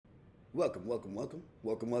Welcome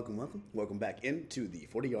back into the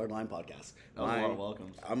 40-yard line podcast. That was a lot of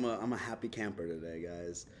welcomes. I'm a happy camper today,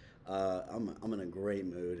 guys. I'm in a great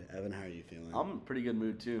mood. Evan, how are you feeling? I'm in a pretty good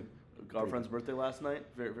mood too. Our friend's birthday last night.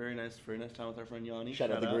 Very nice time with our friend Yanni.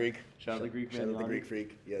 Shout out the Greek. Shout out the Greek man. Shout out the Yanni. Greek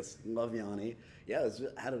freak. Yes, love Yanni. Yeah,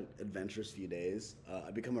 had an adventurous few days.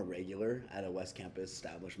 I've become a regular at a West Campus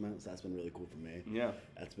establishment, so that's been really cool for me. Yeah.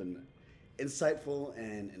 That's been insightful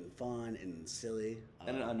and fun and silly.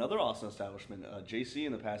 And another awesome establishment, JC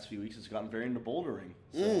in the past few weeks has gotten very into bouldering.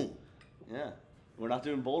 So, yeah. We're not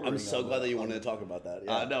doing bouldering. I'm so glad that you wanted to talk about that.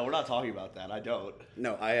 Yeah. No, we're not talking about that. I don't.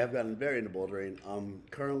 No, I have gotten very into bouldering.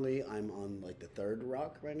 Currently, I'm on like the third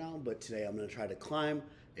rock right now, but today I'm going to try to climb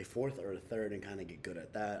a fourth or a third and kind of get good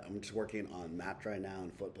at that. I'm just working on mapped right now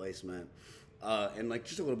and foot placement. And like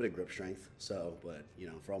just a little bit of grip strength. So, but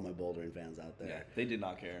for all my bouldering fans out there, Yeah, they did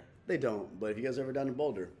not care. They don't. But if you guys ever done a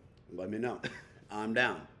boulder, let me know. I'm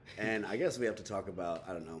down. And I guess we have to talk about,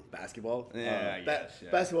 I don't know, basketball. Yeah, yeah.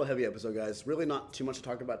 Basketball heavy episode, guys. Really not too much to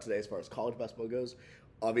talk about today as far as college basketball goes.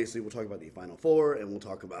 Obviously, we'll talk about the Final Four, and we'll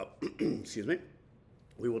talk about, excuse me,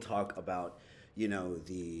 we will talk about,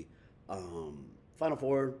 the Final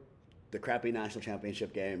Four, the crappy national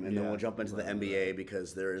championship game, and then we'll jump into the NBA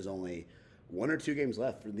because there is only one or two games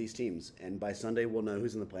left for these teams. And by Sunday, we'll know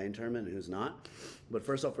who's in the play-in tournament and who's not. But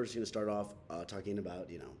first off, we're just going to start off talking about,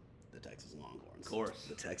 the Texas Longhorns. Of course.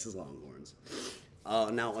 The Texas Longhorns.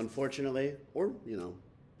 Now, unfortunately, or,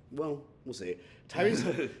 well, we'll see.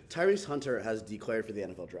 Tyrese Hunter has declared for the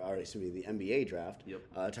NFL draft, or excuse me, the NBA draft. Yep.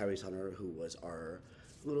 Tyrese Hunter, who was our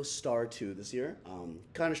little star too this year,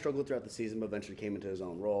 kind of struggled throughout the season, but eventually came into his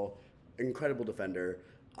own role. Incredible defender.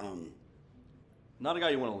 Not a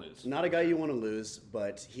guy you want to lose. Not a guy you want to lose,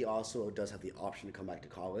 but he also does have the option to come back to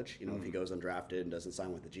college. If he goes undrafted and doesn't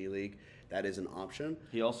sign with the G League, that is an option.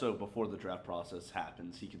 He also, before the draft process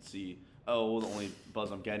happens, he could see, the only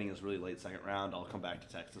buzz I'm getting is really late second round. I'll come back to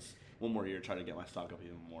Texas one more year, try to get my stock up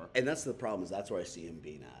even more. And that's the problem, is that's where I see him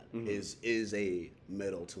being at, is a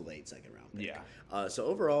middle to late second round pick. Yeah. So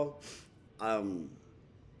overall, I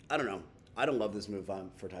don't know. I don't love this move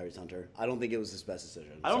for Tyrese Hunter. I don't think it was his best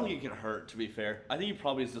decision. I don't think it can hurt, to be fair. I think he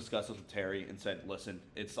probably has discussed this with Terry and said, listen,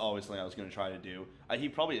 it's always something I was going to try to do. He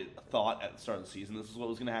probably thought at the start of the season this is what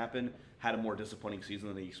was going to happen, had a more disappointing season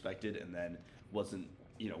than he expected, and then wasn't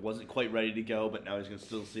quite ready to go, but now he's going to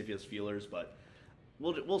still see if he has feelers. But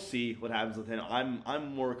we'll see what happens with him.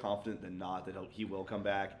 I'm more confident than not that he will come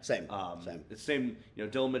back. Same. It's same.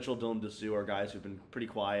 Dylan Mitchell, Dylan Dessou are guys who've been pretty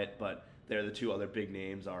quiet, but they're the two other big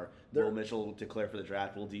names. Will Mitchell declare for the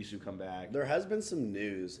draft? Will Dessou come back? There has been some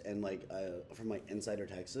news and from Insider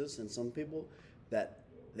Texas and some people that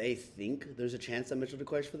they think there's a chance that Mitchell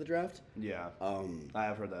declares for the draft. Yeah, I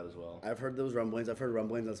have heard that as well. I've heard those rumblings. I've heard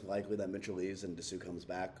rumblings that's likely that Mitchell leaves and Dessou comes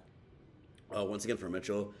back. Once again, for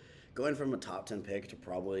Mitchell, going from a top 10 pick to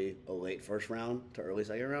probably a late first round to early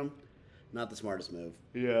second round, not the smartest move.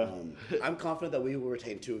 Yeah. I'm confident that we will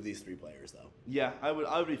retain two of these three players, though. Yeah, I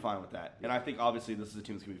would be fine with that. And I think, obviously, this is a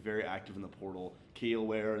team that's going to be very active in the portal. Kale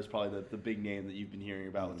Ware is probably the big name that you've been hearing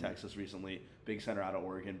about with Texas recently, big center out of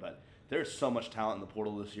Oregon. But there's so much talent in the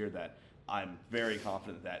portal this year that I'm very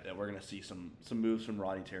confident that we're going to see some moves from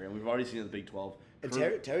Rodney Terry. And we've already seen it in the Big 12.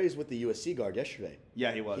 And Terry's with the USC guard yesterday.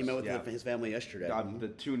 Yeah, he was. He met with his family yesterday. The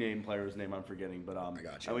two name players' name I'm forgetting, but I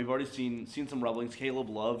got you. And we've already seen some rumblings. Caleb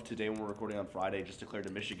Love today, when we're recording on Friday, just declared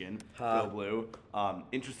to Michigan. Go Blue.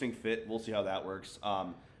 Interesting fit. We'll see how that works.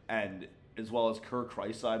 And as well as Kerr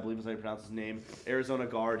Kreisa, I believe is how you pronounce his name. Arizona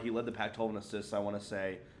guard. He led the Pac-12 in assists, I want to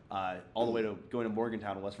say, all the way to going to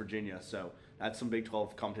Morgantown, West Virginia. So that's some Big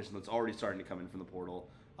 12 competition that's already starting to come in from the portal.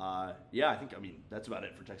 I think that's about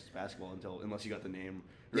it for Texas basketball unless you got the name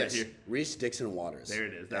right here. Reese Dixon Waters. There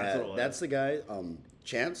it is. That's what it was. That's the guy.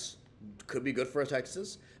 Chance could be good for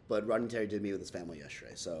Texas, but Rodney Terry did meet with his family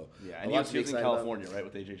yesterday. So yeah, and he was in California, right,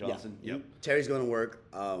 with AJ Johnson. Yeah. Yep. Terry's going to work.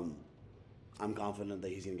 I'm confident that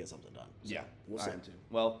he's going to get something done. So we'll see. I am too.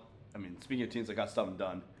 Well, speaking of teams that got something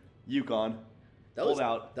done, UConn. That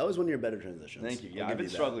was one of your better transitions. Thank you. Yeah, I've been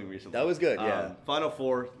struggling recently. That was good, yeah. Final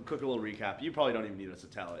Four, quick little recap. You probably don't even need us to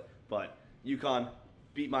tell it, but UConn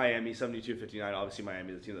beat Miami 72-59. Obviously,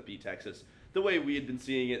 Miami is the team that beat Texas. The way we had been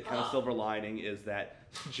seeing it, kind of silver lining, is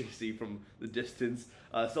that, JC from the distance,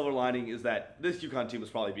 silver lining is that this UConn team was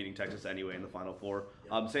probably beating Texas anyway in the Final Four.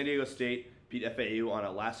 San Diego State beat FAU on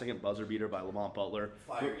a last-second buzzer beater by Lamont Butler.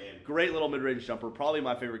 Fire game. Great little mid-range jumper. Probably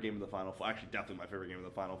my favorite game of the Final Four. Actually, definitely my favorite game of the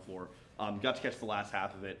Final Four. Got to catch the last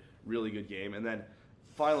half of it. Really good game. And then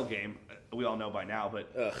final game, we all know by now,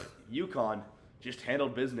 but UConn just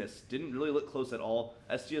handled business. Didn't really look close at all.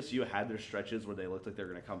 SDSU had their stretches where they looked like they were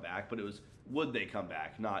going to come back, but it was would they come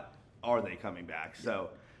back, not are they coming back? So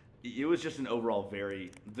it was just an overall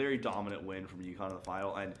very, very dominant win from UConn in the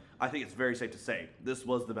final, and I think it's very safe to say this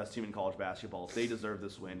was the best team in college basketball. They deserve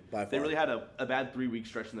this win. They really had a bad 3-week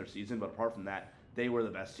stretch in their season, but apart from that, they were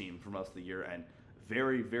the best team for most of the year, and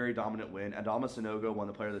very, very dominant win. Adama Sanogo won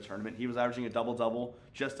the player of the tournament. He was averaging a double-double,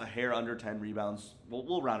 just a hair under 10 rebounds.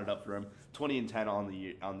 We'll round it up for him. 20 and 10 on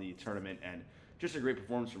the tournament, and just a great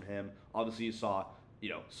performance from him. Obviously, you saw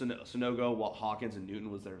Sanogo, Walt Hawkins, and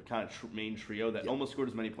Newton was their kind of main trio that almost scored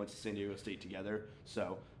as many points as San Diego State together.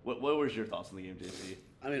 So, what was your thoughts on the game, JC?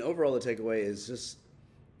 I mean, overall, the takeaway is just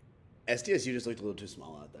SDSU just looked a little too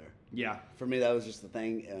small out there. Yeah. For me, that was just the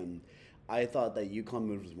thing, and I thought that UConn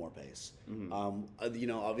moved with more pace.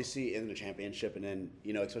 Mm-hmm. Obviously in the championship, and then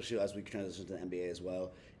especially as we transition to the NBA as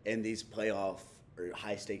well, in these playoff or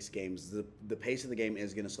high stakes games, the pace of the game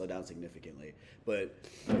is going to slow down significantly. But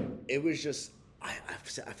it was just I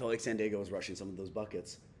felt like San Diego was rushing some of those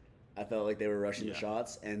buckets. I felt like they were rushing the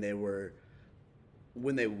shots, and they were,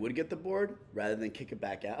 when they would get the board, rather than kick it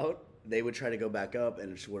back out, they would try to go back up,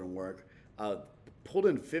 and it just wouldn't work. Pulled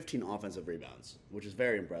in 15 offensive rebounds, which is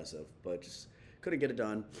very impressive, but just couldn't get it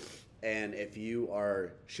done. And if you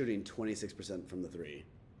are shooting 26% from the three,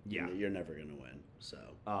 you're never going to win. So,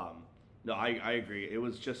 no, I agree. It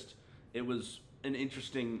was an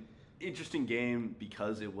interesting game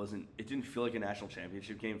because it didn't feel like a national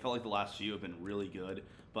championship game. It felt like the last few have been really good,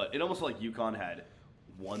 but it almost felt like UConn had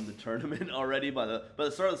won the tournament already by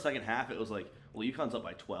the start of the second half. It was like, well, UConn's up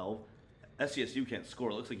by 12. SDSU can't score.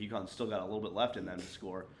 It looks like UConn's still got a little bit left in them to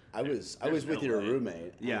score. I was with your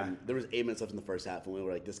roommate. Yeah. There was 8 minutes left in the first half, and we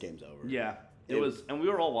were like, this game's over. Yeah. It was, and we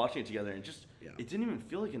were all watching it together, and it didn't even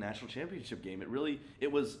feel like a national championship game.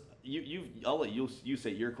 It was. I'll let you say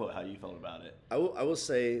your quote how you felt about it. I will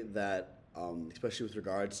say that, especially with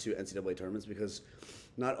regards to NCAA tournaments, because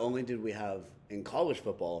not only did we have in college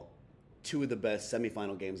football 2 of the best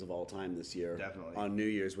semifinal games of all time this year. Definitely. On New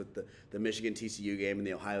Year's with the Michigan TCU game and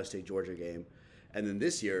the Ohio State Georgia game. And then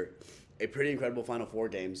this year, a pretty incredible Final Four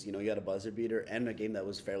games. You had a buzzer beater and a game that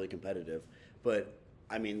was fairly competitive. But,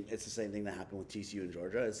 I mean, it's the same thing that happened with TCU and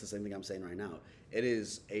Georgia. It's the same thing I'm saying right now. It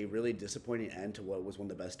is a really disappointing end to what was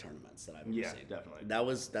one of the best tournaments that I've ever seen. Yeah, definitely.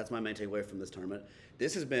 That's my main takeaway from this tournament.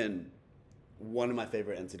 This has been one of my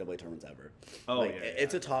favorite NCAA tournaments ever. Oh,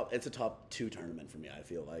 It's a top 2 tournament for me, I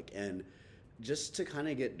feel like. And just to kind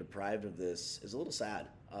of get deprived of this is a little sad.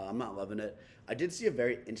 I'm not loving it. I did see a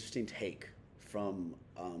very interesting take from,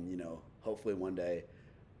 hopefully one day,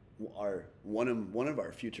 one of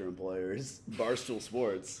our future employers, Barstool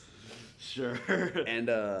Sports. Sure.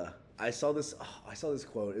 And I saw this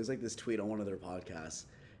quote. It was like this tweet on one of their podcasts,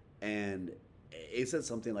 and it said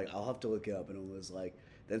something like, I'll have to look it up, and it was like,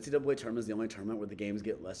 the NCAA tournament is the only tournament where the games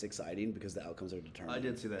get less exciting because the outcomes are determined. I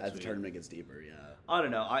did see that as tweet. The tournament gets deeper. Yeah. I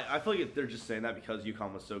don't know. I feel like they're just saying that because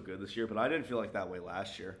UConn was so good this year, but I didn't feel like that way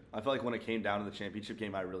last year. I felt like when it came down to the championship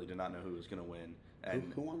game, I really did not know who was going to win.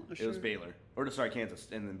 And who won last year? It was Baylor, Kansas,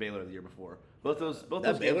 and then Baylor the year before. Both those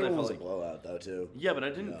Baylor games one was a blowout though too. Yeah, but I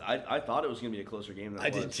didn't. Yeah. I thought it was going to be a closer game than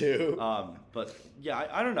it was. I did too. But yeah,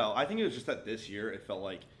 I don't know. I think it was just that this year it felt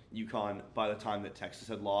like UConn, by the time that Texas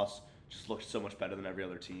had lost, just looked so much better than every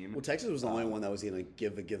other team. Well, Texas was the only one that was going to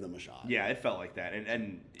give them a shot. Yeah, it felt like that.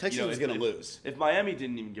 And Texas was going to lose. If Miami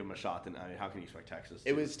didn't even give them a shot, then how can you expect Texas to?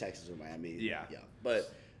 It was Texas or Miami. Yeah. Yeah.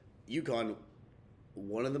 But UConn,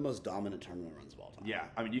 one of the most dominant tournament runs of all time. Yeah.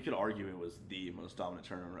 I mean, you could argue it was the most dominant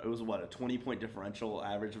tournament run. It was, a 20-point differential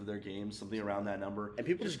average of their games, something around that number. And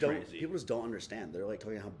people just don't understand. They're like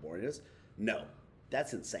talking about how boring it is. No.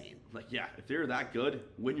 That's insane. Like, yeah, if they're that good,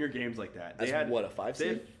 win your games like that. They had what, a 5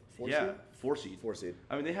 seed? 4 seed? 4 seed. 4 seed.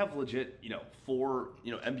 I mean, they have legit, 4,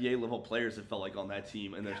 NBA level players that felt like on that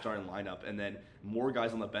team in their starting lineup, and then more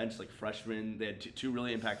guys on the bench, like freshmen. They had two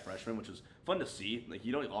really impact freshmen, which was fun to see. Like,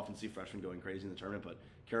 you don't often see freshmen going crazy in the tournament, but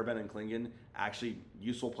Karabin and Klingon, actually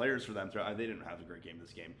useful players for them. They didn't have a great game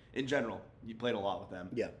this game. In general, you played a lot with them.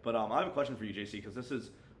 Yeah. But I have a question for you, JC, because this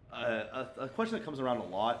is a question that comes around a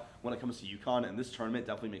lot when it comes to UConn, and this tournament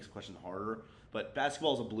definitely makes the question harder. But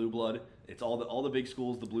basketball is a blue blood. It's all the big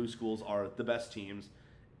schools, the blue schools are the best teams.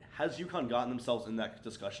 Has UConn gotten themselves in that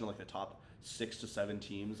discussion, like the top 6 to 7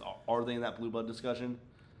 teams? Are they in that blue blood discussion?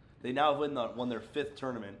 They now have won their 5th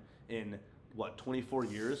tournament in 24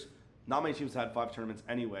 years. Not many teams have had 5 tournaments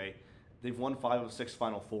anyway. They've won 5 of 6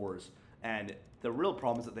 Final Fours, and the real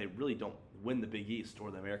problem is that they really don't win the Big East or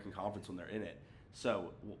the American Conference when they're in it.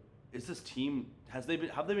 So, is this team have they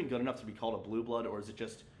been good enough to be called a blue blood, or is it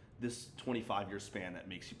just this 25-year span that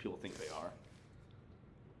makes people think they are?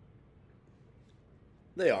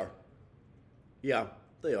 They are. Yeah,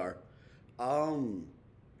 they are.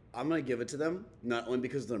 I'm going to give it to them, not only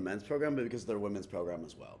because of their men's program, but because of their women's program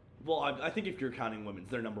as well. Well, I think if you're counting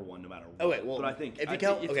women's, they're number one no matter what. Oh, wait, well, but I think, if you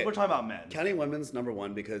count, we're talking about men. Counting women's number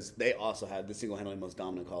one because they also had the single-handedly most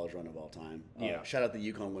dominant college run of all time. Shout out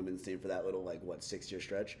the UConn women's team for that little, 6-year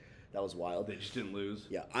stretch. That was wild. They just didn't lose.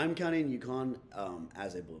 Yeah, I'm counting UConn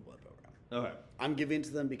as a blue blood program. Okay. I'm giving it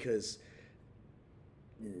to them because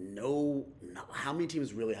how many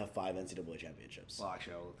teams really have 5 NCAA championships? Well,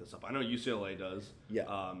 actually, I'll look this up. I know UCLA does. Yeah.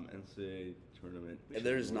 NCAA tournament.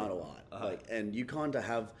 There's not a lot. And UConn to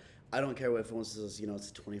have, I don't care what everyone says,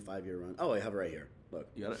 it's a 25-year run. Oh, I have it right here. Look.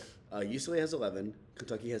 You got it? UCLA has 11.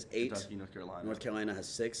 Kentucky has 8. Kentucky, North Carolina. North Carolina has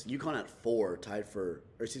 6. UConn at 4, tied for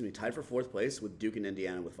 4th place with Duke and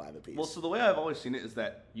Indiana with 5 apiece. Well, so the way I've always seen it is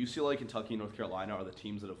that UCLA, Kentucky, and North Carolina are the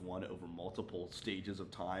teams that have won over multiple stages of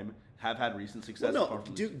time, have had recent success. Well,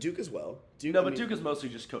 no, Duke as well. Duke is mostly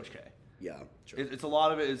just Coach K. Yeah, true. It's a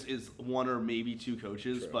lot of it is one or maybe 2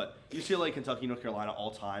 coaches, true. But UCLA, Kentucky, North Carolina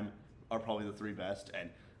all time are probably the 3 best, and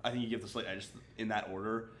I think you give the slight edge in that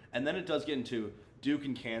order. And then it does get into Duke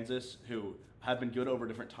and Kansas, who have been good over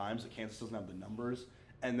different times, but Kansas doesn't have the numbers.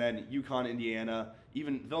 And then UConn, Indiana,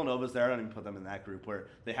 even Villanova's there. I don't even put them in that group where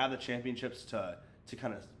they have the championships to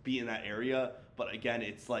kind of be in that area. But again,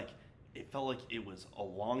 it's like it felt like it was a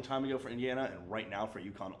long time ago for Indiana, and right now for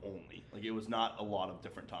UConn only. Like it was not a lot of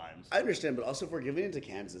different times. I understand, but also if we're giving it to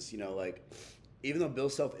Kansas, even though Bill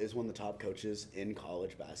Self is one of the top coaches in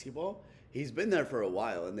college basketball, he's been there for a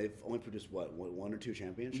while, and they've only produced, 1 or 2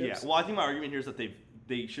 championships? Yeah, well, I think my argument here is that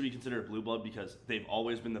they should be considered a blue blood because they've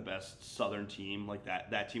always been the best Southern team, like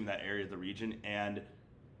that team in that area of the region, and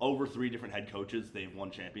over 3 different head coaches, they've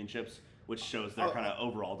won championships, which shows their kind of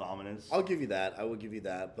overall dominance. I'll give you that. I will give you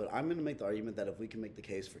that. But I'm going to make the argument that if we can make the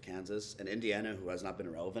case for Kansas and Indiana, who has not been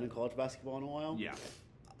relevant in college basketball in a while,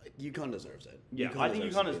 UConn deserves it. Yeah, I think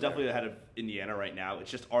UConn is definitely ahead of Indiana right now. It's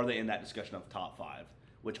just, are they in that discussion of top 5?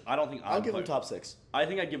 Which I don't think I'll give them top 6. I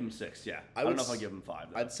think I'd give them 6, yeah. I don't know if I'd give them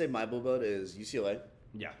 5, though. I'd say my blue blood is UCLA,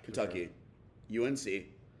 Kentucky, UNC,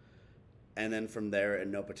 and then from there,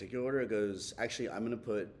 in no particular order, it goes, actually, I'm going to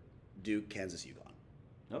put Duke, Kansas, UConn.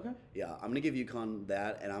 Okay. Yeah, I'm going to give UConn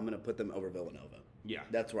that, and I'm going to put them over Villanova. Yeah.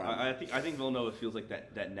 That's where I think Villanova feels like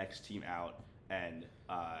that next team out, and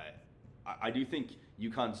I do think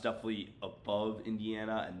UConn's definitely above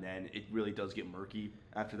Indiana, and then it really does get murky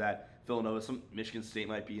after that. Villanova, some Michigan State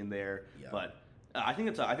might be in there, but I think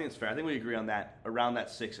it's fair. I think we agree on that around that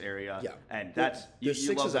 6 area. Yeah, and that's the you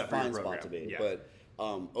 6 love is that a for your fine program. spot to be. Yeah. But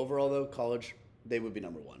overall, though, college they would be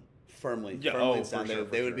number 1 firmly. Yeah,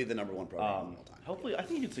 They would be the number 1 program of all time. Hopefully, I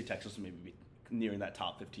think you could say Texas would maybe be nearing that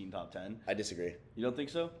top 15, top 10. I disagree. You don't think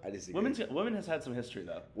so? I disagree. Women has had some history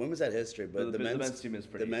though. Women's had history, but the men's team is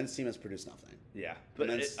pretty. The men's team has produced nothing. Yeah, but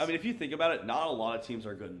if you think about it, not a lot of teams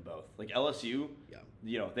are good in both. Like LSU,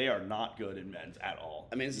 they are not good in men's at all.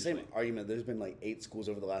 I mean, it's the same argument. There's been 8 schools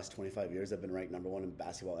over the last 25 years that have been ranked number 1 in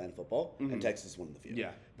basketball and football, and Texas is one of the few.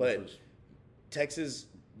 Yeah, but Texas,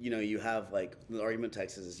 you have the argument.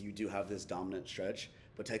 Texas is you do have this dominant stretch.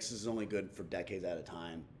 But Texas is only good for decades at a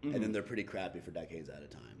time, and then they're pretty crappy for decades at a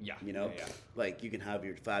time. Yeah, you can have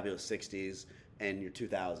your fabulous '60s and your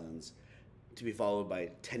 2000s to be followed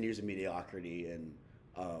by 10 years of mediocrity and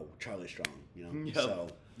Charlie Strong. Yep. So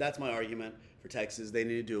that's my argument for Texas. They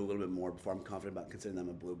need to do a little bit more before I'm confident about considering them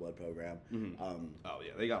a blue blood program.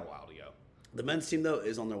 They got a while to go. The men's team though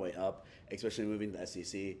is on their way up, especially moving to the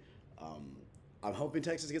SEC. I'm hoping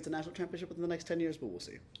Texas gets a national championship within the next 10 years, but we'll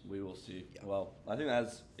see. We will see. Yeah. Well, I think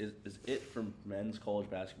that is it from men's college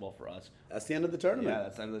basketball for us. That's the end of the tournament. Yeah,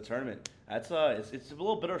 that's the end of the tournament. That's it's a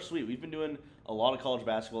little bittersweet. We've been doing a lot of college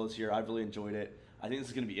basketball this year. I've really enjoyed it. I think this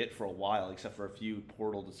is going to be it for a while, except for a few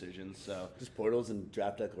portal decisions. So just portals and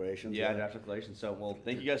draft declarations. Yeah, draft declarations. So, well,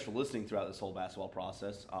 thank you guys for listening throughout this whole basketball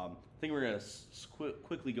process. I think we're going to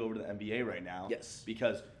quickly go over to the NBA right now. Yes.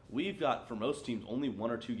 Because we've got, for most teams, only 1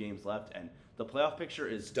 or 2 games left, and the playoff picture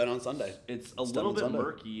is done on Sunday. It's a little bit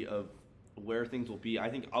murky of where things will be. I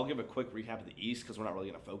think I'll give a quick recap of the East because we're not really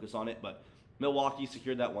going to focus on it. But Milwaukee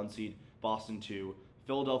secured that 1 seed, Boston 2.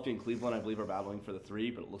 Philadelphia and Cleveland, I believe, are battling for the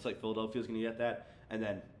 3, but it looks like Philadelphia is going to get that. And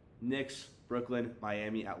then Knicks, Brooklyn,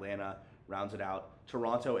 Miami, Atlanta rounds it out.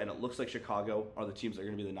 Toronto, and it looks like Chicago are the teams that are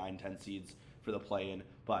going to be the 9-10 seeds for the play-in.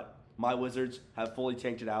 But my Wizards have fully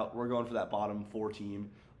tanked it out. We're going for that bottom 4 team.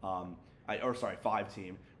 5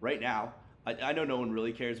 team. Right now, I know no one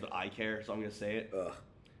really cares, but I care, so I'm going to say it. Ugh.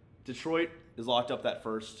 Detroit is locked up that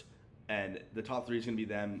first, and the top 3 is going to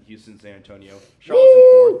be them, Houston, San Antonio. Charlotte's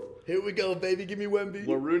in 4th. Here we go, baby. Give me Wemby.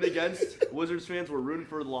 We're rooting against Wizards fans. We're rooting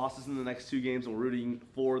for the losses in the next 2 games, and we're rooting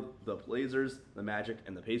for the Blazers, the Magic,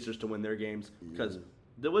 and the Pacers to win their games because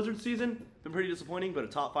The Wizards season been pretty disappointing, but a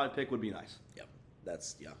top 5 pick would be nice. Yep.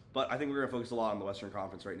 Yeah. But I think we're going to focus a lot on the Western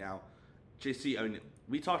Conference right now. JC, I mean,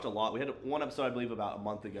 we talked a lot. We had one episode, I believe, about a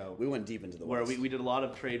month ago. We went deep into the where West. we did a lot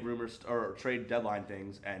of trade rumors or trade deadline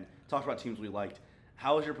things and talked about teams we liked.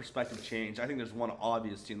 How has your perspective changed? I think there's one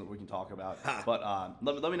obvious team that we can talk about. But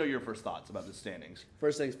let me know your first thoughts about the standings.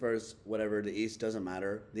 First things first, whatever, the East doesn't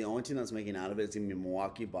matter. The only team that's making out of it is going to be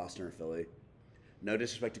Milwaukee, Boston, or Philly. No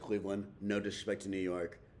disrespect to Cleveland. No disrespect to New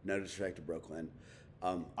York. No disrespect to Brooklyn.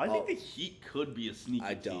 I think the Heat could be a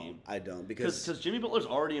sneaky team. I don't. Because Jimmy Butler's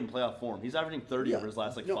already in playoff form. He's averaging 30 over his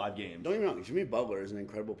last 5 games. Don't get me wrong. Jimmy Butler is an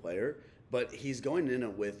incredible player, but he's going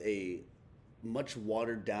in with a much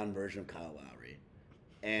watered-down version of Kyle Lowry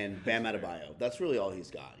and Bam Adebayo. That's really all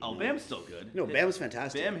he's got. Bam's still good. No, Bam's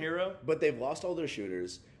fantastic. Bam hero. But they've lost all their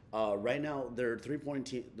shooters. Right now, their three-point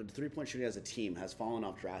shooting as a team has fallen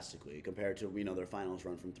off drastically compared to their finals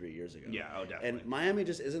run from 3 years ago. Yeah, definitely. And Miami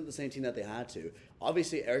just isn't the same team that they had to.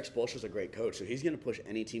 Obviously, Eric Spoelstra's a great coach, so he's going to push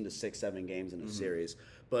any team to 6-7 games in a series.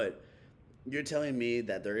 But you're telling me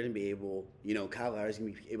that they're going to be able, Kyle Lowry's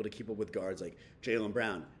going to be able to keep up with guards like Jaylen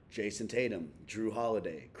Brown, Jason Tatum, Drew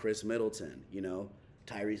Holiday, Chris Middleton,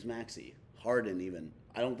 Tyrese Maxey, Harden even.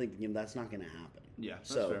 I don't think that's not going to happen. Yeah,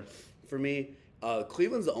 that's fair. For me,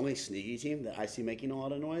 Cleveland's the only sneaky team that I see making a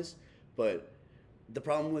lot of noise, but the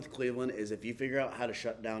problem with Cleveland is if you figure out how to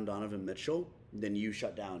shut down Donovan Mitchell, then you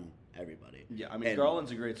shut down everybody. Yeah, I mean,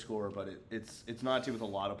 Garland's a great scorer, but it's not a team with a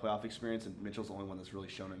lot of playoff experience, and Mitchell's the only one that's really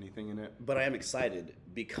shown anything in it. But I am excited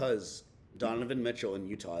because Donovan Mitchell in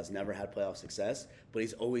Utah has never had playoff success, but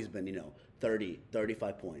he's always been, 30,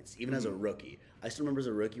 35 points, even as a rookie. I still remember as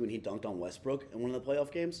a rookie when he dunked on Westbrook in one of the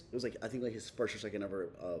playoff games. It was I think his first or second ever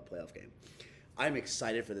playoff game. I'm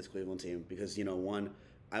excited for this Cleveland team because, one,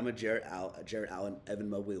 I'm a Jarrett Allen, Evan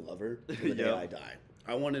Mobley lover to the day I die.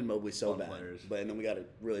 I wanted Mobley so bad, and then we got a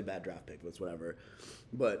really bad draft pick, but it's whatever.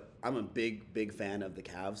 But I'm a big fan of the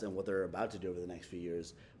Cavs and what they're about to do over the next few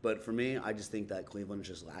years. But for me, I just think that Cleveland is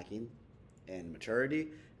just lacking in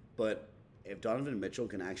maturity. But if Donovan Mitchell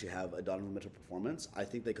can actually have a Donovan Mitchell performance, I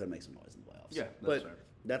think they could make some noise in the playoffs. Yeah, that's fair.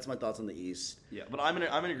 That's my thoughts on the East. Yeah, but I'm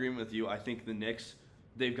in agreement with you. I think the Knicks,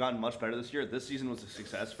 they've gotten much better this year. This season was a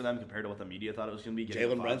success for them compared to what the media thought it was going to be.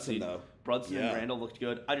 Jalen Brunson, though. Brunson and Randall looked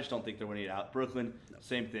good. I just don't think they're winning it out. Brooklyn,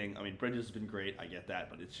 same thing. I mean, Bridges has been great. I get that.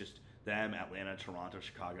 But it's just them, Atlanta, Toronto,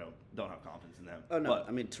 Chicago, don't have confidence in them. Oh, no.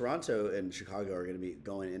 But, Toronto and Chicago are going to be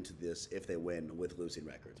going into this, if they win, with losing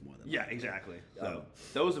records more than Yeah, exactly. So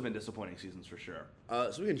those have been disappointing seasons for sure.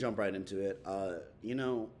 So we can jump right into it.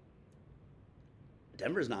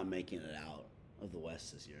 Denver's not making it out of the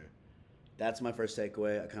West this year. That's my first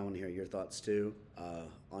takeaway. I kind of want to hear your thoughts too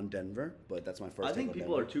on Denver, but that's my first. I think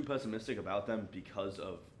people are too pessimistic about them because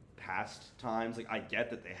of past times. I get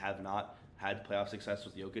that they have not had playoff success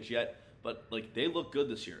with Jokic yet, but they look good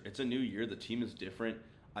this year. It's a new year. The team is different.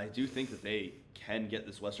 I do think that they can get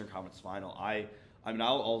this Western Conference final.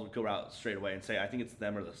 I'll go out straight away and say I think it's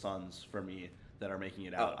them or the Suns for me that are making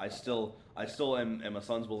it out. I still am a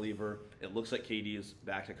Suns believer. It looks like KD is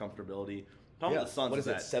back to comfortability. Problem with the Suns is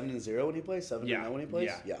that 7-0 when he plays? 7-9 when he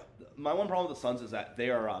plays? Yeah. My one problem with the Suns is that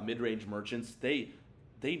they are mid-range merchants. They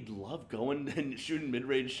love going and shooting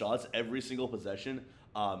mid-range shots every single possession.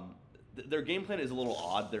 Their game plan is a little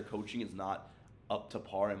odd. Their coaching is not up to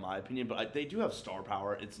par, in my opinion. But they do have star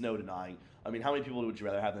power. It's no denying. I mean, how many people would you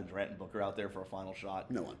rather have than Durant and Booker out there for a final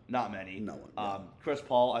shot? No one. Not many. No one. Chris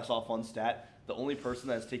Paul, I saw a fun stat. The only person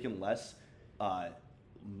that has taken less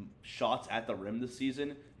shots at the rim this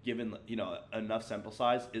season, given enough sample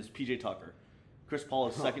size, is PJ Tucker. Chris Paul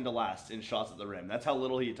is second to last in shots at the rim. That's how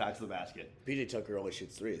little he attacks the basket. PJ Tucker only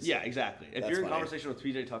shoots threes. Yeah, exactly. If you're in conversation with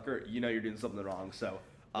PJ Tucker, you're doing something wrong. So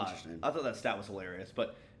Interesting. I thought that stat was hilarious.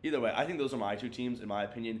 But either way, I think those are my two teams, in my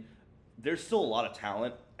opinion. There's still a lot of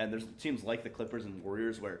talent, and there's teams like the Clippers and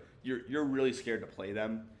Warriors where you're really scared to play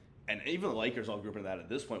them. And even the Lakers all group into that at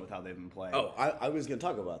this point with how they've been playing. Oh, I was going to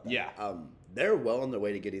talk about that. Yeah. They're well on their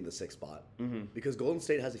way to getting the 6th spot because Golden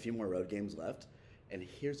State has a few more road games left. And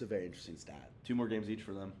here's a very interesting stat. 2 more games each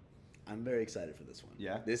for them. I'm very excited for this one.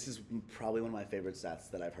 Yeah? This is probably one of my favorite stats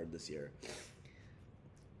that I've heard this year.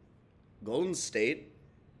 Golden State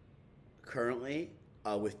currently,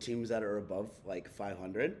 with teams that are above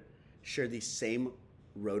 500, share the same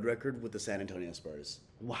road record with the San Antonio Spurs.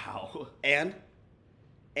 Wow. And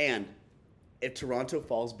if Toronto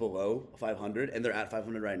falls below 500, and they're at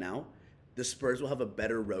 500 right now, the Spurs will have a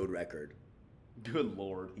better road record. Good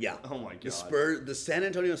Lord. Yeah. Oh, my God. The San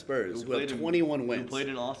Antonio Spurs, who have 21 wins. Who played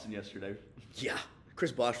in Austin yesterday. Yeah.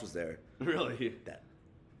 Chris Bosh was there. Really?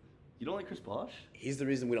 You don't like Chris Bosh? He's the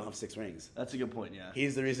reason we don't have 6 rings. That's a good point, yeah.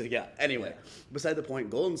 He's the reason, yeah. Anyway, beside the point,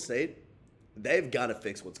 Golden State, they've got to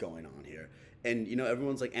fix what's going on here. And,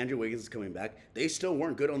 everyone's like, Andrew Wiggins is coming back. They still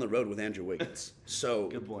weren't good on the road with Andrew Wiggins. So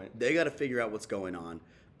good point. They got to figure out what's going on.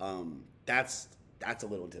 That's a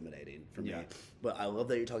little intimidating for me. But I love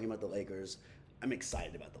that you're talking about the Lakers. I'm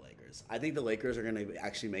excited about the Lakers. I think the Lakers are going to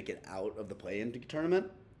actually make it out of the play-in tournament.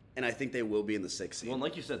 And I think they will be in the 6th seed. Well, and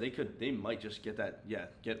like you said, they might just get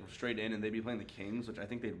straight in, and they'd be playing the Kings, which I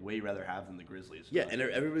think they'd way rather have than the Grizzlies. Yeah, and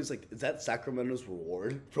everybody's like, is that Sacramento's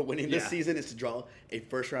reward for winning this season is to draw a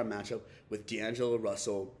first-round matchup with D'Angelo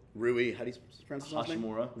Russell, Rui, how do you pronounce his name?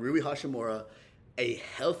 Hashimura. Rui Hashimura, a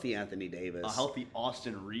healthy Anthony Davis. A healthy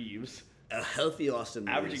Austin Reeves. A healthy Austin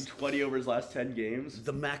Reeves. Averaging 20 over his last 10 games.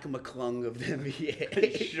 The Mac McClung of the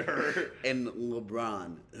NBA. Sure. And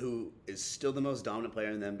LeBron, who is still the most dominant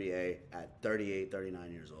player in the NBA at 38,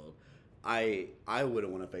 39 years old. I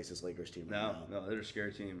wouldn't want to face this Lakers team right now. No, they're a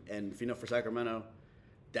scary team. And for Sacramento,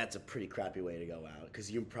 that's a pretty crappy way to go out because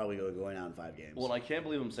you're probably going out in 5 games. Well, I can't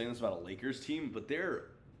believe I'm saying this about a Lakers team, but they're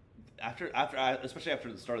especially after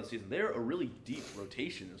the start of the season, they're a really deep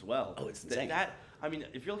rotation as well. Oh, it's insane.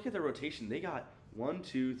 If you look at their rotation, they got 1,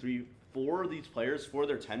 2, 3, 4 of these players, 4 of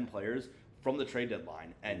their 10 players from the trade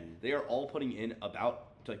deadline, and they are all putting in about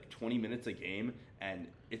 20 minutes a game, and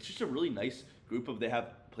it's just a really nice group of. They have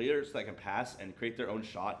players that can pass and create their own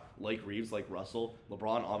shot, like Reeves, like Russell.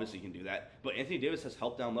 LeBron obviously can do that, but Anthony Davis has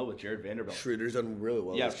helped down low with Jared Vanderbilt. Schroeder's done really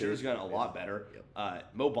well. Yeah, Schroeder's gotten a lot better.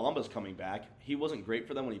 Yep. Mo Bamba's coming back. He wasn't great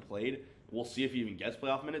for them when he played. We'll see if he even gets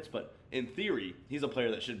playoff minutes, but in theory, he's a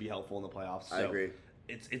player that should be helpful in the playoffs. So I agree.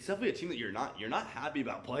 It's definitely a team that you're not happy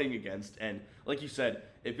about playing against, and like you said,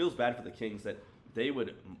 it feels bad for the Kings that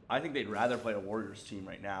I think they'd rather play a Warriors team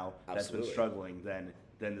right now that's been struggling than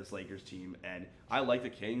this Lakers team. And I like the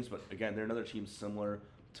Kings, but again, they're another team similar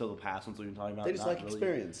to the past ones we've been talking about. They just lack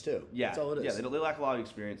experience too. Yeah, that's all it is. Yeah, they lack a lot of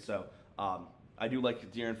experience. So I do like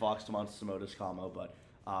De'Aaron Fox, Domantas Sabonis combo, but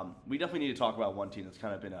we definitely need to talk about one team that's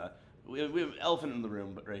kind of been we have an elephant in the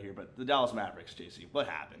room right here, but the Dallas Mavericks, JC. What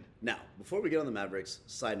happened? Now, before we get on the Mavericks,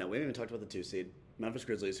 side note, we haven't even talked about the 2 seed. Memphis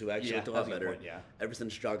Grizzlies, who actually looked a lot better ever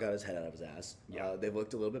since Ja got his head out of his ass. Yeah. They've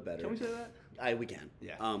looked a little bit better. Can we say that? We can.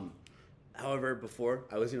 Yeah. However, before,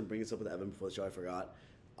 I was going to bring this up with Evan before the show, I forgot.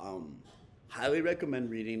 Highly recommend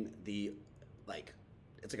reading it's like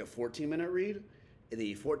a 14-minute read,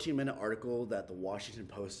 the 14-minute article that the Washington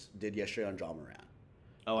Post did yesterday on Ja Morant.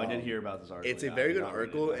 Oh, I did hear about this article. It's a very good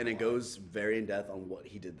article, and it goes very in depth on what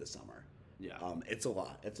he did this summer. Yeah. It's a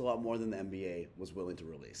lot. It's a lot more than the NBA was willing to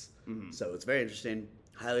release. Mm-hmm. So it's very interesting.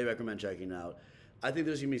 Highly recommend checking it out. I think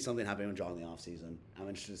there's going to be something happening with John in the offseason. I'm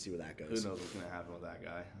interested to see where that goes. Who knows what's going to happen with that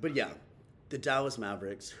guy. But yeah, the Dallas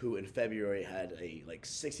Mavericks, who in February had a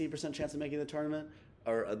 60% chance of making the tournament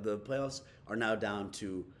or the playoffs, are now down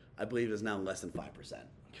to, I believe, is now less than 5%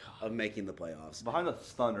 of making the playoffs. Behind the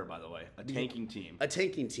Thunder, by the way, a tanking team. A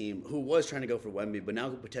tanking team who was trying to go for Wemby, but now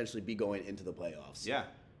could potentially be going into the playoffs. Yeah.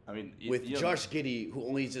 I mean, with Josh Giddey, who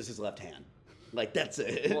only uses his left hand. That's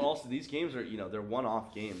it. Well, also, these games are, they're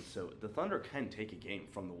one-off games, so the Thunder can take a game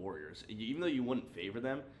from the Warriors. Even though you wouldn't favor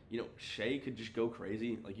them, Shea could just go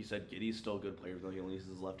crazy. Like you said, Giddey's still a good player, though he only uses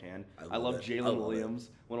his left hand. I love Jalen Williams,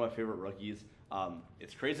 one of my favorite rookies.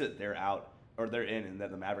 It's crazy that they're out, or they're in, and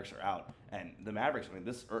that the Mavericks are out. And the Mavericks,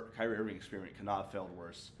 this Kyrie Irving experiment could not have failed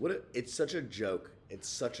worse. It's such a joke. It's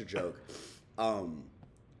such a joke.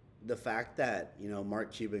 The fact that,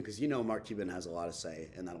 Mark Cuban, because Mark Cuban has a lot of say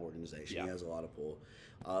in that organization. Yeah. He has a lot of pull.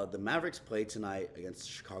 The Mavericks play tonight against the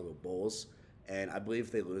Chicago Bulls, and I believe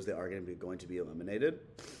if they lose, they are going to be eliminated.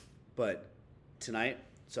 But tonight,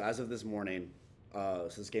 so as of this morning,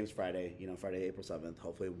 so this game's Friday, Friday, April 7th.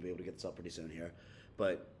 Hopefully we'll be able to get this up pretty soon here.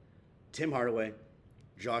 But Tim Hardaway,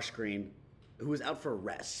 Josh Green, who is out for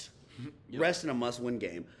rest. Yep. Rest in a must-win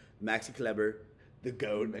game. Maxi Kleber, the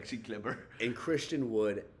GOAT, Maxi Kleber, and Christian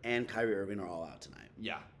Wood and Kyrie Irving are all out tonight.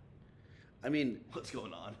 Yeah. I mean, what's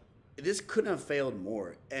going on? This couldn't have failed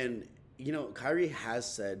more. And, Kyrie has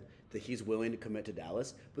said that he's willing to commit to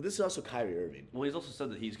Dallas, but this is also Kyrie Irving. Well, he's also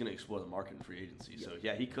said that he's going to explore the market in free agency. Yeah. So,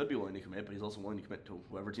 yeah, he could be willing to commit, but he's also willing to commit to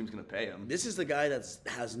whoever team's going to pay him. This is the guy that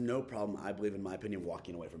has no problem, I believe, in my opinion,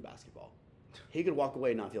 walking away from basketball. He could walk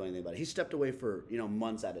away not feeling anything about it. He stepped away for,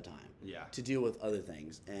 months at a time to deal with other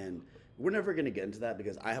things. And we're never going to get into that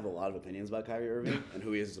because I have a lot of opinions about Kyrie Irving and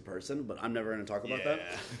who he is as a person, but I'm never going to talk about that.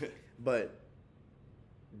 But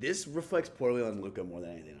this reflects poorly on Luka more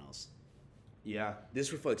than anything else. Yeah.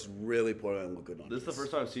 This reflects really poorly on Luka. This is the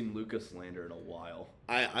first time I've seen Luka slander in a while.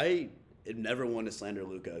 I never wanted to slander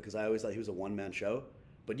Luka because I always thought he was a one-man show.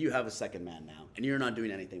 but you have a second man now, and you're not doing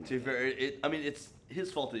anything. To be fair, it's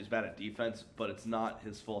his fault that he's bad at defense, but it's not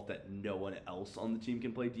his fault that no one else on the team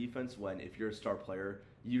can play defense. When if you're a star player,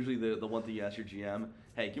 usually the one thing you ask your GM,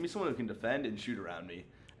 hey, give me someone who can defend and shoot around me.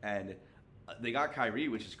 And they got Kyrie,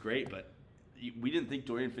 which is great, but we didn't think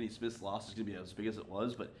Dorian Finney-Smith's loss was going to be as big as it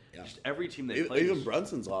was, but just every team they play... Even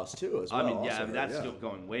Brunson's loss, too, as well. That's still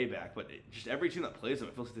going way back, but just every team that plays them,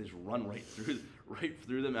 it feels like they just run right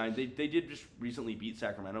through them. And they did just recently beat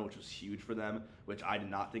Sacramento, which was huge for them, which I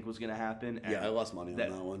did not think was going to happen. And I lost money on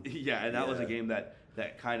that one. Yeah, and that was a game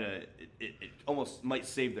that kind of... It almost might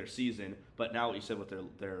save their season, but now what you said with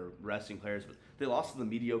their resting players, but they lost to the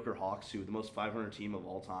mediocre Hawks, who are the most 500 team of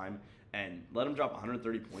all time, and let them drop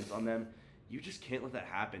 130 points on them. You just can't let that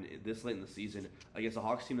happen this late in the season against a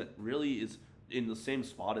Hawks team that really is in the same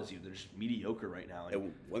spot as you. They're just mediocre right now.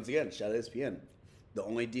 And once again, shout out ESPN. The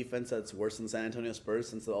only defense that's worse than San Antonio Spurs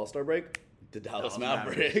since the All-Star break, the Dallas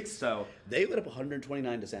Mavericks. So they lit up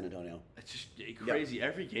 129 to San Antonio. It's just crazy. Yep.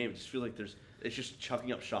 Every game, it just feels like it's just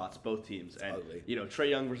chucking up shots, both teams. And ugly. Trae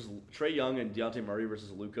Young and Dejounte Murray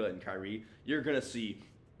versus Luka and Kyrie, you're gonna see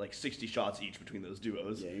like 60 shots each between those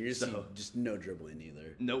duos. Yeah, you're just no dribbling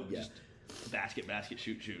either. Nope. Yeah. Just basket,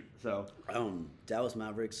 shoot. So, Dallas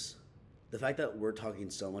Mavericks, the fact that we're talking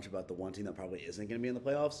so much about the one team that probably isn't going to be in the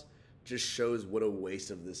playoffs just shows what a waste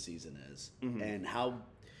of this season is, and how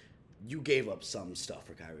you gave up some stuff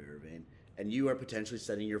for Kyrie Irving, and you are potentially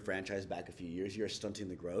setting your franchise back a few years. You're stunting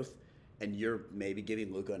the growth, and you're maybe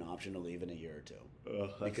giving Luka an option to leave in a year or two.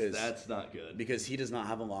 Because that's not good. Because he does not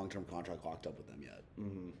have a long-term contract locked up with them yet.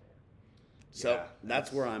 So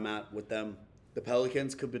that's where I'm at with them. The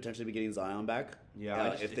Pelicans could potentially be getting Zion back.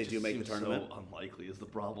 Yeah, if they do make the tournament. So unlikely is the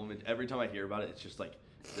problem. And every time I hear about it, it's just like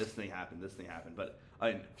this thing happened. But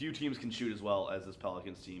few teams can shoot as well as this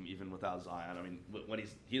Pelicans team, even without Zion. I mean, when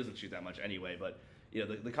he doesn't shoot that much anyway. But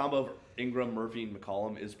the combo of Ingram, Murphy, and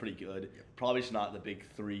McCollum is pretty good. Yep. Probably just not the big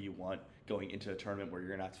three you want going into a tournament where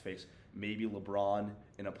you're gonna have to face maybe LeBron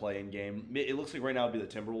in a play-in game. It looks like right now it'd be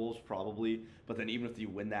the Timberwolves probably. But then even if you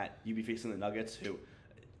win that, you'd be facing the Nuggets, who,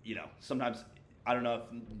 sometimes. I don't know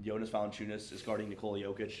if Jonas Valanciunas is guarding Nikola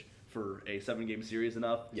Jokic for a 7-game series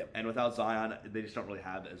enough. Yep. And without Zion, they just don't really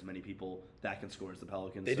have as many people that can score as the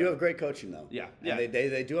Pelicans. They do have great coaching, though. Yeah. And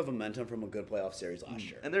they do have momentum from a good playoff series last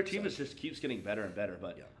year. And their team just keeps getting better and better.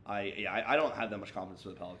 But I don't have that much confidence for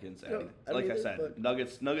the Pelicans. And I said,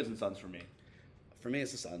 Nuggets and Suns for me. For me,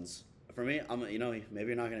 it's the Suns. For me, maybe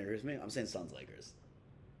you're not going to agree with me. I'm saying Suns Lakers.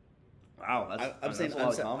 Wow,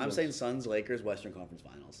 I'm saying Suns Lakers Western Conference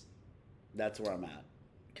Finals. That's where I'm at.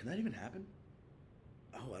 Can that even happen?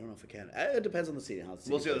 Oh, I don't know if it can. It depends on the seeding.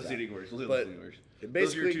 We'll see how the seeding works.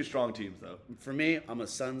 Those are your two strong teams, though. For me, I'm a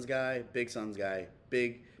Suns guy, big Suns guy.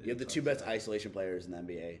 You have the two best isolation players in the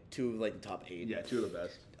NBA. Two of the top 8. Yeah, two of the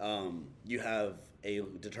best. You have a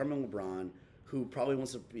determined LeBron who probably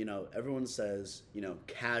wants to, everyone says,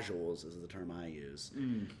 casuals is the term I use.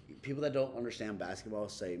 People that don't understand basketball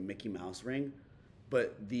say Mickey Mouse ring,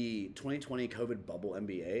 but the 2020 COVID bubble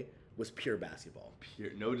NBA was pure basketball.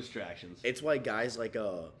 No distractions. It's why guys like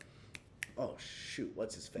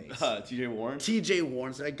what's his face? T.J. Warren. T.J.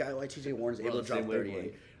 Warren. So that guy like T.J. Warren is able to drop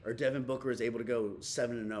 38, or Devin Booker is able to go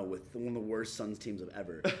 7-0 with one of the worst Suns teams of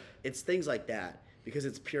ever. It's things like that because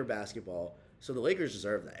it's pure basketball. So the Lakers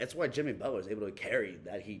deserve that. That's why Jimmy Butler is able to carry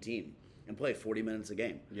that Heat team and play 40 minutes a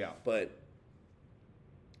game. Yeah. But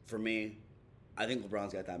for me, I think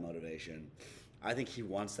LeBron's got that motivation. I think he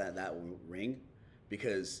wants that ring.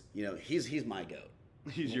 Because, he's my GOAT.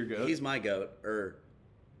 He's your GOAT? He's my GOAT. Or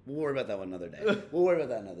we'll worry about that one another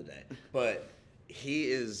day. But he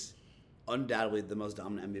is undoubtedly the most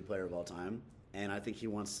dominant NBA player of all time. And I think he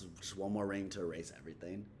wants just one more ring to erase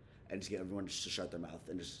everything. And just get everyone just to shut their mouth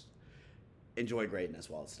and just enjoy greatness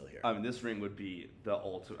while it's still here. I mean, this ring would be the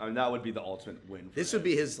ultimate. I mean, that would be the ultimate win for This him. would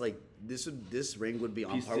be his, this ring would be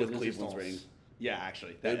on par with Cleveland's ring. Yeah,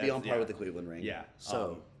 actually. It would be on par with the Cleveland ring. Yeah.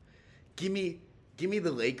 So, give me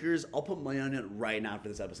the Lakers. I'll put money on it right now after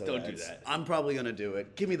this episode. Don't do that. I'm probably going to do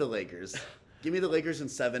it. Give me the Lakers. Give me the Lakers in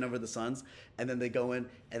 7 over the Suns, and then they go in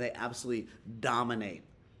and they absolutely dominate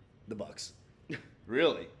the Bucks.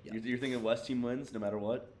 Really? Yeah. You're thinking West team wins no matter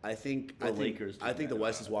what? I think Lakers. I think the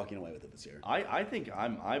West is walking away with it this year. I think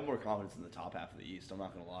I'm more confident in the top half of the East. I'm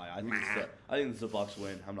not going to lie. I think this is a Bucks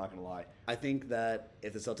win. I'm not going to lie. I think that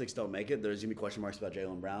if the Celtics don't make it, there's going to be question marks about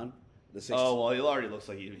Jaylen Brown. He already looks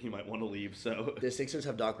like he might want to leave. So the Sixers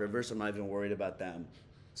have Doc Rivers, so I'm not even worried about them.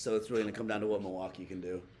 So it's really going to come down to what Milwaukee can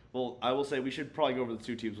do. Well, I will say we should probably go over the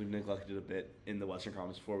two teams we've neglected a bit in the Western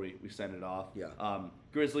Conference before we send it off. Yeah.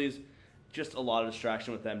 Grizzlies, just a lot of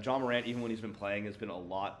distraction with them. John Morant, even when he's been playing, has been a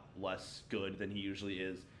lot less good than he usually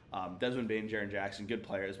is. Desmond Bane, Jaren Jackson, good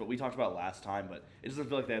players, but we talked about it last time, but it doesn't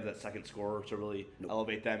feel like they have that second scorer to really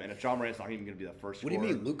elevate them. And if John Morant's not even going to be the first scorer. What do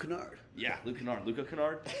you mean, Luke Kennard? Yeah, Luka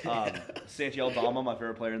Kennard. Santi Aldama, my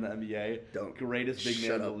favorite player in the NBA. Greatest big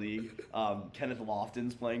man in the league. Kenneth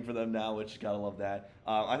Lofton's playing for them now, which gotta love that.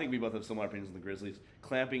 I think we both have similar opinions on the Grizzlies.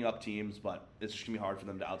 Clamping up teams, but it's just going to be hard for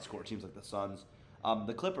them to outscore teams like the Suns.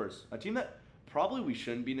 The Clippers, a team that probably we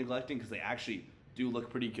shouldn't be neglecting because they actually do look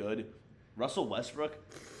pretty good. Russell Westbrook,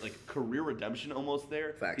 like career redemption almost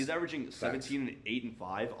there. Facts. He's averaging 17 and 8 and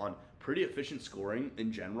 5 on pretty efficient scoring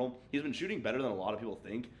in general. He's been shooting better than a lot of people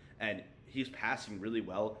think, and he's passing really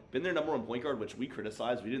well. Been their number one point guard, which we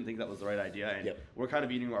criticized. We didn't think that was the right idea, and we're kind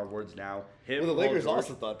of eating our words now. Well, the Lakers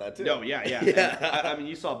also thought that too. No, yeah. I mean,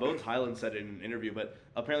 you saw Bones Highland said it in an interview, but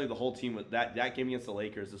apparently the whole team with that game against the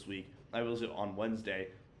Lakers this week, I was on Wednesday,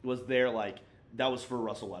 was there like. That was for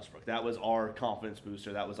Russell Westbrook. That was our confidence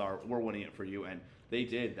booster. That was we're winning it for you. And they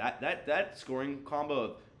did. That scoring combo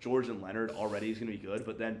of George and Leonard already is going to be good.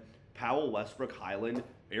 But then Powell, Westbrook, Highland,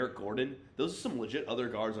 Eric Gordon, those are some legit other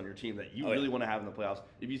guards on your team that you really want to have in the playoffs.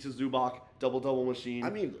 If you see Zubac, double machine. I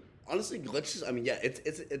mean, honestly, it's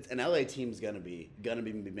an LA team's gonna be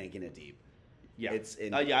making it deep. Yeah, it's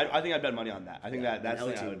in, I think I'd bet money on that. I think that's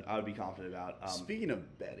something I would be confident about. Speaking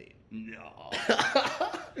of betting, no.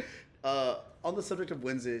 On the subject of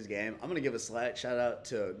Wednesday's game, I'm going to give a slight shout out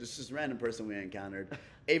to just a random person we encountered.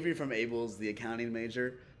 Avery from Abel's, the accounting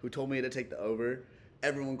major, who told me to take the over.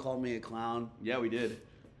 Everyone called me a clown. Yeah, we did.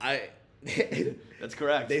 That's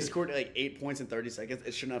correct. They scored like 8 points in 30 seconds.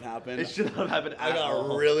 It shouldn't have happened. It should not have happened I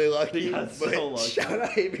got really lucky. Got so lucky. Shout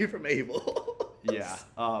out Avery from Abel. Yeah.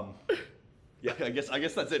 Yeah, I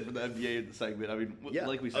guess that's it for the NBA segment. I mean,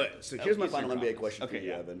 like we said. Okay, so here's my final NBA question for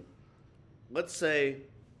you, Evan. Let's say,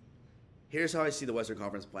 here's how I see the Western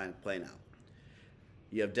Conference playing out.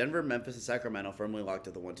 You have Denver, Memphis, and Sacramento firmly locked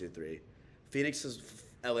at the 1, 2, 3. Phoenix and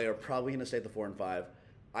LA are probably going to stay at the 4 and 5.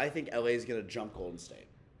 I think LA is going to jump Golden State.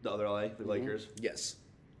 The other LA, the Lakers? Yes.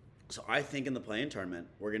 So I think in the play-in tournament,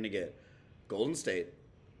 we're going to get Golden State,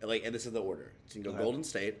 and this is the order. So you can go Golden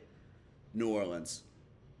State, New Orleans,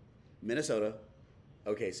 Minnesota,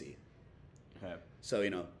 OKC. Okay.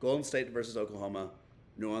 So, Golden State versus Oklahoma,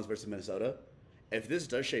 New Orleans versus Minnesota. If this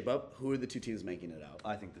does shape up, who are the two teams making it out?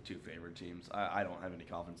 I think the two favored teams. I don't have any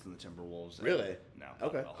confidence in the Timberwolves. Really? No.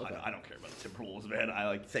 Okay. I don't care about the Timberwolves,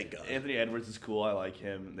 man. Thank God. Anthony Edwards is cool. I like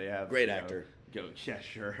him. They have great actor. Yeah,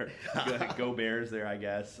 sure. Go Bears there, I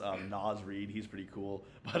guess. Nas Reed, he's pretty cool.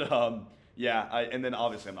 But and then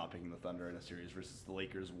obviously I'm not picking the Thunder in a series versus the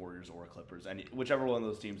Lakers, Warriors, or Clippers. And whichever one of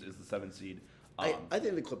those teams is the 7th seed. I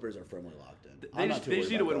think the Clippers are firmly locked in. They just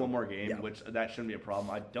need to win one more game, which that shouldn't be a problem.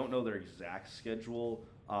 I don't know their exact schedule.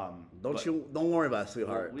 Don't worry about it,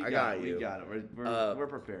 sweetheart. I got you. We got it. We're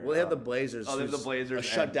prepared. Well, they have the Blazers. They have the Blazers.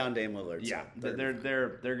 Shut down Dame Lillard. Yeah, they're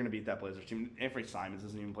going to beat that Blazers team. Anthony Simons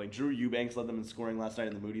isn't even playing. Drew Eubanks led them in scoring last night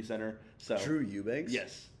in the Moody Center. So Drew Eubanks?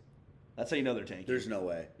 Yes. That's how you know they're tanking. There's no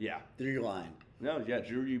way. Yeah. You're lying. No, yeah,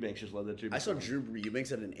 Drew Eubanks just led the team. I saw Drew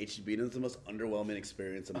Eubanks at an HEB, and it was the most underwhelming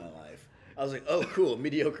experience of my life. I was like, oh, cool,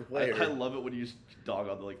 mediocre player. I love it when you dog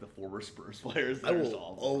on the former Spurs players. I will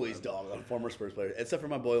always dog on former Spurs players, except for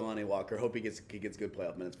my boy Lonnie Walker. Hope he gets good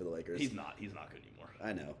playoff minutes for the Lakers. He's not good anymore.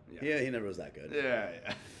 I know. Yeah, he never was that good.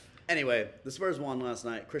 Yeah. Anyway, the Spurs won last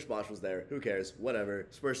night. Chris Bosh was there. Who cares? Whatever.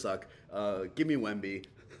 Spurs suck. Give me Wemby.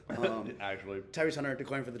 Actually, Tyrese Hunter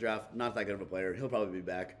declaring for the draft. Not that good of a player. He'll probably be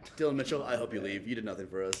back. Dylan Mitchell, I hope you leave. You did nothing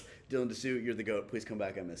for us. Dylan Dessou, you're the GOAT. Please come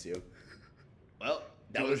back. I miss you. Well,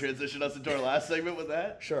 do you want to transition us into our last segment with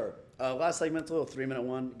that? Sure. Last segment's a little 3-minute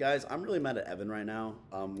one. Guys, I'm really mad at Evan right now.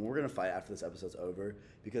 We're going to fight after this episode's over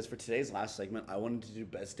because for today's last segment, I wanted to do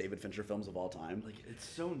best David Fincher films of all time. It's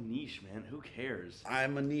so niche, man. Who cares?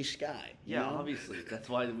 I'm a niche guy. Yeah, obviously. That's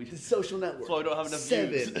why we... The Social Network. That's why we don't have enough 7,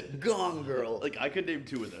 views. Gone Girl. I could name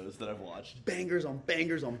 2 of those that I've watched. Bangers on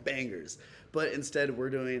bangers on bangers. But instead, we're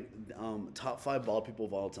doing top 5 bald people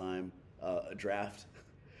of all time, a draft.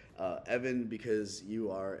 Evan, because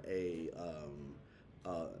you are a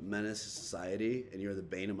menace to society and you're the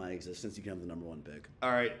bane of my existence, you can have the number 1 pick.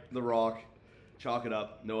 All right, The Rock. Chalk it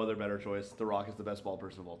up. No other better choice. The Rock is the best ball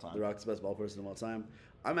person of all time. The Rock's the best ball person of all time.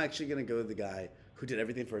 I'm actually going to go with the guy who did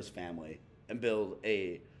everything for his family and build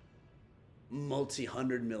a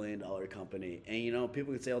multi-$100 million company. And,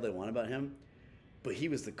 people can say all they want about him, but he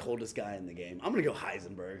was the coldest guy in the game. I'm going to go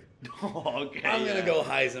Heisenberg. Okay. I'm going to go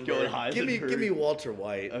Heisenberg. Go Heisenberg. Give me Walter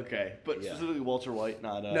White. Okay, but specifically Walter White,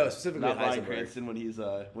 not no, specifically not Bryan Heisenberg. Cranston when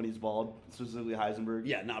he's bald. Specifically Heisenberg.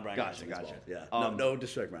 Yeah, not Bryan Cranston. Gotcha. Yeah. No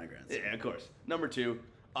disrespect, Bryan Cranston. Yeah, of course. Number 2,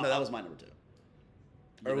 No, that was my number 2.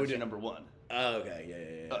 Or would you number 1? Oh,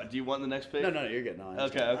 okay. Yeah. Do you want the next pick? No, you're good. No,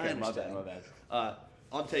 Okay. My bad.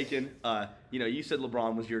 I'm taking, you said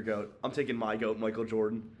LeBron was your GOAT. I'm taking my GOAT, Michael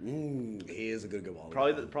Jordan. He is a good ball.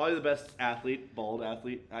 Probably the best athlete, bald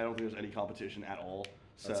athlete. I don't think there's any competition at all.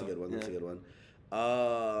 So, That's a good one. That's a good one.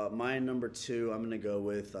 My number 2, I'm going to go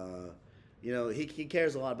with, he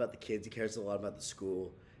cares a lot about the kids. He cares a lot about the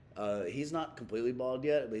school. He's not completely bald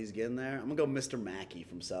yet, but he's getting there. I'm going to go Mr. Mackey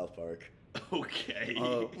from South Park. Okay.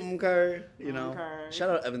 Okay. Shout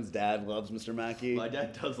out Evan's dad loves Mr. Mackey. My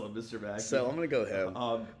dad does love Mr. Mackey. So I'm gonna go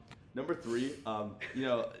him. Number 3.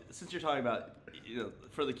 Since you're talking about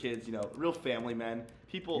for the kids, real family men,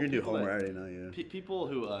 people. You're gonna do homework already now, yeah. People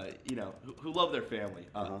who who love their family.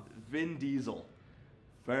 Vin Diesel.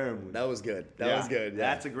 Family. That was good. That was good. Yeah.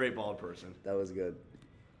 That's a great bald person. That was good.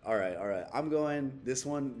 All right. I'm going this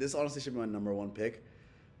one. This honestly should be my number 1 pick.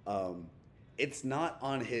 It's not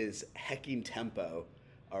on his hecking tempo,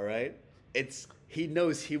 all right? He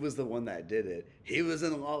knows he was the one that did it. He was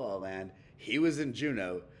in La La Land. He was in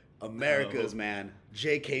Juno. America's man,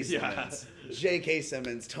 J.K. Simmons. Yeah. J.K.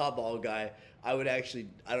 Simmons, top ball guy. I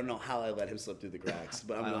don't know how I let him slip through the cracks,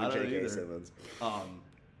 but I'm going J.K. Simmons.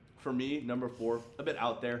 For me, number 4, a bit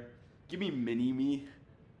out there. Give me Mini-Me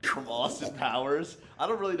from Austin Powers. I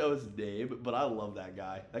don't really know his name, but I love that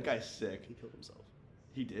guy. That guy's sick. He killed himself.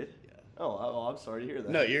 He did? Oh, I'm sorry to hear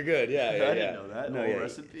that. No, you're good. Yeah. I didn't know that. No,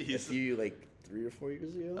 rest in peace. A few 3 or 4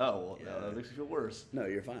 years ago. Oh, well, that makes me feel worse. No,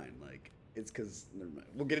 you're fine. It's because never mind.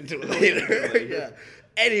 We'll get into it later. Yeah.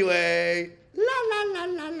 Anyway,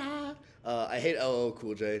 la. I hate LL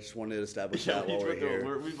Cool J. Just wanted to establish that while we're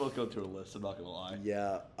here. We both go through a list. I'm not gonna lie.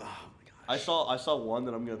 Yeah. Oh my gosh. I saw one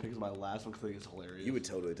that I'm gonna pick as my last one because I think it's hilarious. You would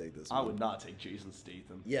totally take this one. I would not take Jason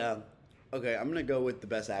Statham. Yeah. Okay, I'm gonna go with the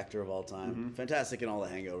best actor of all time. Mm-hmm. Fantastic in all the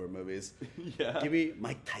Hangover movies. Yeah. Give me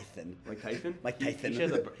Mike Tyson. Mike Tyson? Mike Tyson.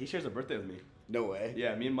 He shares a birthday with me. No way.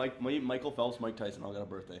 Yeah, me and Michael Phelps, Mike Tyson all got a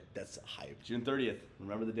birthday. That's hype. June 30th.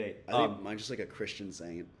 Remember the date. I think mine's just like a Christian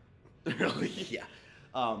saint. Really? Yeah.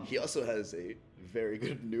 He also has a very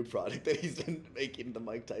good new product that he's been making, the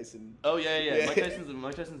Mike Tyson. Oh yeah. Mike Tyson's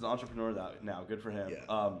an entrepreneur now. Good for him.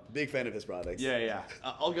 Yeah. Big fan of his products. Yeah.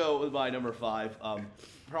 I'll go with my number 5.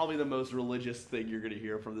 Probably the most religious thing you're gonna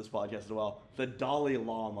hear from this podcast as well. The Dalai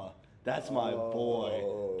Lama. That's my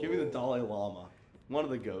boy. Give me the Dalai Lama. One of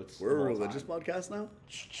the goats. We're a religious podcast now?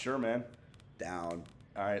 Sure, man. Down.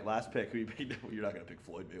 All right, last pick. You're not gonna pick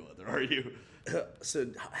Floyd Mayweather, are you? So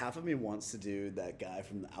half of me wants to do that guy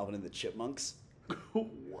from Alvin and the Chipmunks.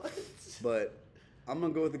 What? But I'm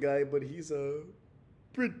gonna go with the guy, but he's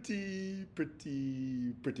pretty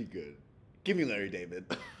good. Give me Larry David.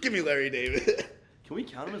 Can we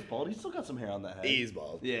count him as bald? He's still got some hair on that head. He's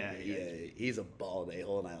bald. Yeah. He's a bald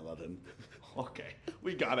a-hole, and I love him. Okay,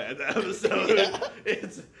 we gotta end that episode. Yeah.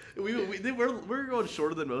 We're going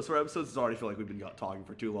shorter than most of our episodes. It's already feel like we've been talking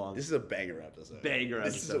for too long. This is a banger episode.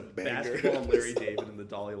 This is a banger. Basketball, Larry David, and the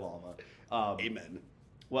Dalai Lama. Amen.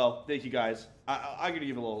 Well, thank you guys. I'm gonna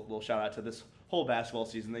give a little shout out to this whole basketball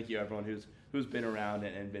season. Thank you everyone who's been around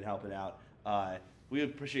and been helping out. We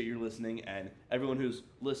appreciate your listening, and everyone who's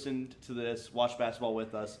listened to this, watched basketball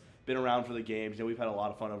with us, been around for the games. We've had a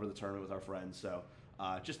lot of fun over the tournament with our friends. So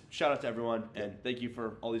just shout out to everyone, and thank you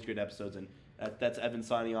for all these great episodes. And that's Evan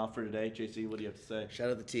signing off for today. JC, what do you have to say? Shout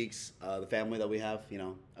out the Teeks, the family that we have.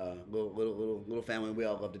 Little family we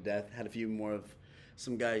all love to death. Had a few more of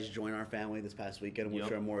some guys join our family this past weekend, which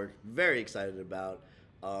I'm very excited about.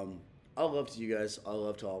 All love to you guys. All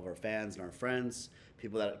love to all of our fans and our friends.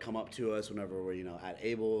 People that come up to us whenever we're, at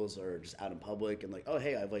Abel's or just out in public and oh,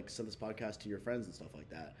 hey, I've sent this podcast to your friends and stuff like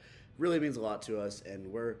that. Really means a lot to us, and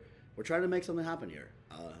we're trying to make something happen here.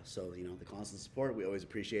 So the constant support, we always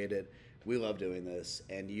appreciate it. We love doing this,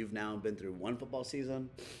 and you've now been through one football season,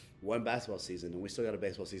 one basketball season, and we still got a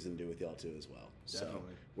baseball season to do with y'all too as well. Definitely.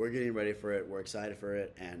 So we're getting ready for it. We're excited for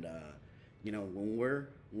it, and when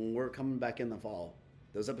we're coming back in the fall,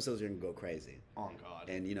 those episodes are gonna go crazy. Oh God!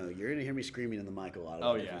 And you're gonna hear me screaming in the mic a lot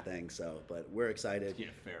of different things. So, but we're excited. It's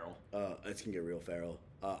gonna get feral. It's gonna get real feral.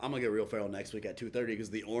 I'm gonna get real feral next week at 2:30 because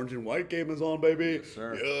the orange and white game is on, baby. Yes,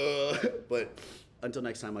 sir. Yeah. But until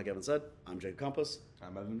next time, like Evan said, I'm Jacob Compass.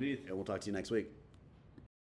 I'm Evan Beath, and we'll talk to you next week.